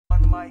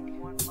All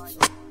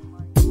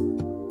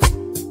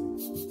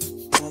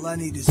I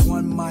need is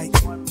one mic.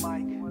 That's all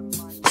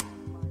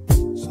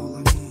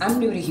I need. I'm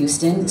new to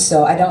Houston,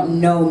 so I don't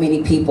know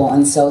many people,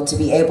 and so to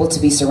be able to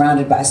be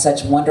surrounded by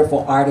such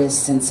wonderful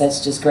artists and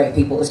such just great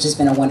people, it's just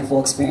been a wonderful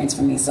experience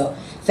for me. So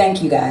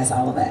thank you guys,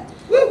 all of that.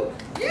 Woo!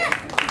 Yeah.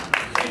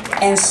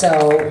 And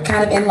so,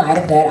 kind of in light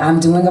of that,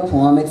 I'm doing a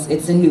poem.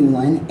 It's a new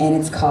one, and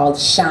it's called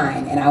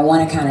Shine, and I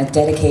want to kind of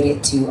dedicate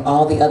it to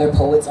all the other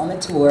poets on the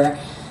tour,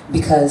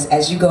 because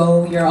as you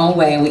go your own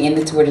way, and we end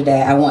the tour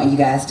today, I want you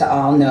guys to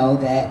all know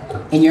that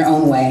in your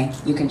own way,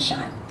 you can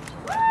shine.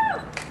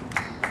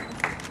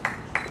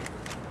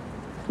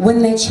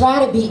 When they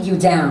try to beat you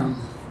down,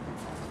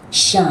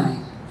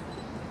 shine.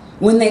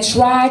 When they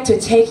try to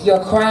take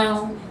your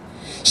crown,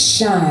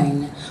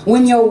 shine.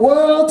 When your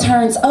world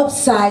turns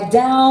upside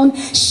down,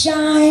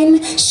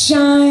 shine,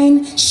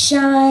 shine,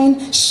 shine,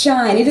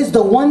 shine. It is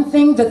the one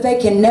thing that they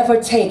can never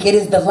take. It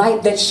is the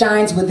light that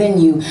shines within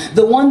you,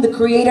 the one the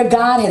Creator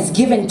God has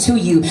given to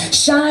you.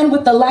 Shine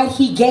with the light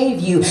He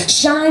gave you.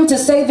 Shine to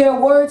say their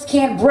words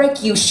can't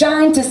break you.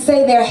 Shine to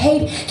say their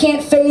hate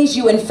can't faze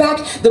you. In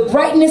fact, the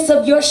brightness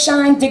of your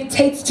shine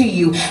dictates to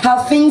you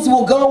how things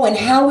will go and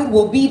how it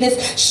will be.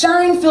 This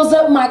shine fills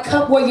up my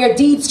cup where your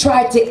deeds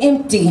tried to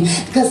empty.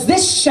 Because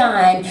this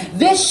shine,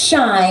 this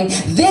shine,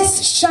 this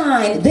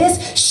shine, this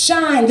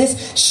shine, this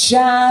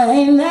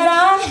shine that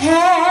I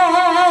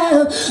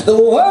have, the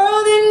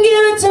world didn't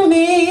give it to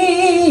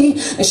me.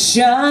 The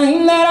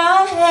shine that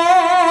I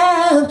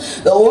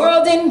have, the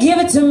world didn't give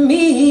it to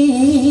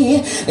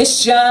me. The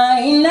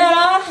shine that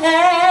I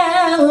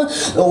have,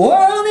 the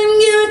world didn't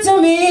give it to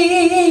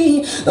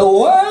me. The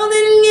world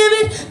didn't give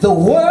it, the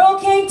world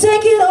can't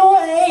take it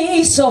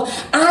away. So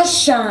I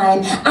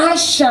shine, I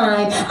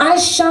shine, I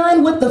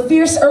shine with the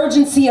fierce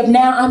urgency of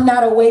now. I'm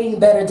not awaiting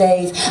better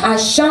days. I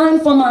shine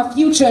for my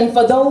future and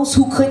for those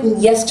who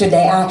couldn't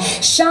yesterday. I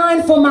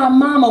shine for my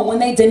mama when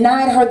they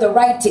denied her the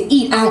right to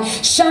eat. I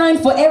shine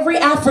for every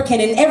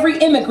African and every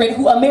immigrant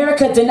who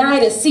America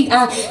denied a seat.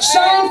 I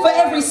shine for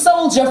every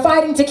soldier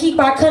fighting to keep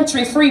our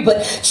country free,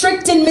 but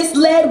tricked and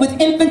misled with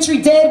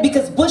infantry dead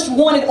because Bush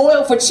wanted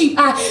oil for cheap.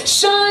 I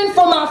shine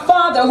for my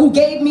father who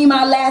gave me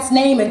my last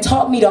name and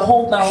taught me to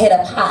hold my head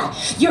up high.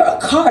 You're a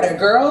Carter,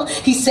 girl,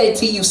 he said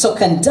to you, so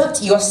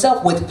conduct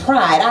yourself with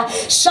pride. I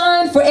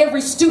shine for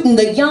every student,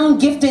 the young,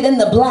 gifted, and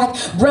the black.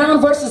 Brown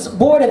versus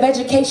Board of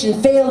Education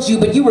failed you,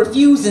 but you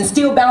refused and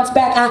still bounced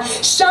back. I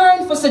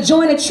shine for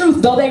Sojourner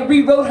Truth, though they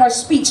rewrote her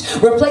speech,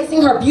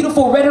 replacing her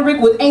beautiful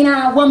rhetoric with ain't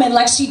I a woman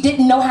like she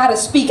didn't know how to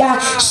speak. I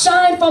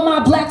shine for my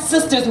black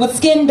sisters with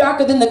skin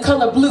darker than the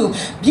color blue.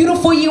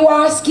 Beautiful you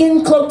are,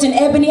 skin cloaked in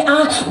ebony.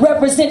 I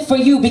represent for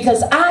you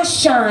because I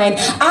shine,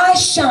 I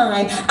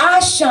shine, I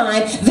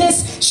shine.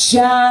 This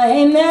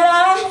shine that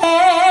I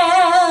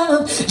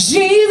have,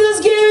 Jesus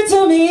gave it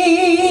to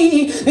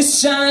me. The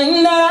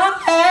shine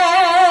that I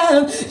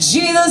have,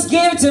 Jesus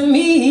gave it to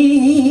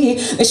me.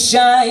 The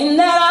shine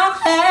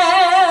that I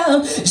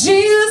have,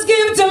 Jesus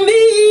gave it to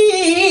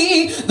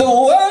me. The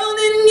world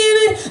didn't give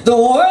it, the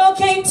world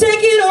can't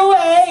take it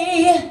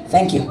away.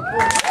 Thank you.